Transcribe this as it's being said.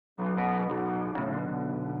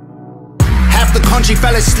country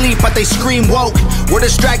fell asleep, but they scream woke. We're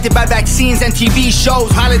distracted by vaccines and TV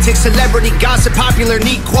shows, politics, celebrity gossip, popular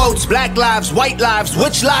neat quotes. Black lives, white lives,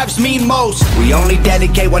 which lives mean most? We only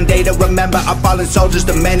dedicate one day to remember our fallen soldiers,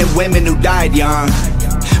 the men and women who died young.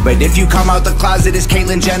 But if you come out the closet as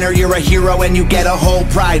Caitlyn Jenner, you're a hero and you get a whole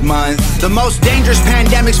Pride Month. The most dangerous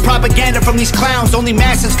pandemic's propaganda from these clowns. Only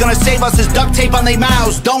mask that's gonna save us is duct tape on their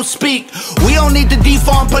mouths. Don't speak. We don't need to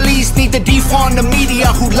defund police, need to defund the media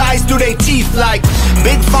who lies through their teeth like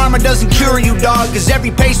Big Pharma doesn't cure you, dog, cause every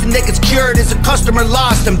patient that gets cured is a customer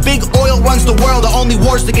lost. And big oil runs the world, the only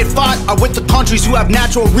wars that get fought are with the countries who have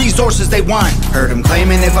natural resources they want. Heard him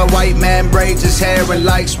claiming if a white man braids his hair and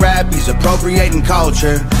likes rap, he's appropriating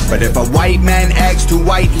culture. But if a white man acts too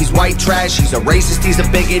white, he's white trash, he's a racist, he's a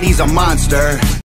bigot, he's a monster.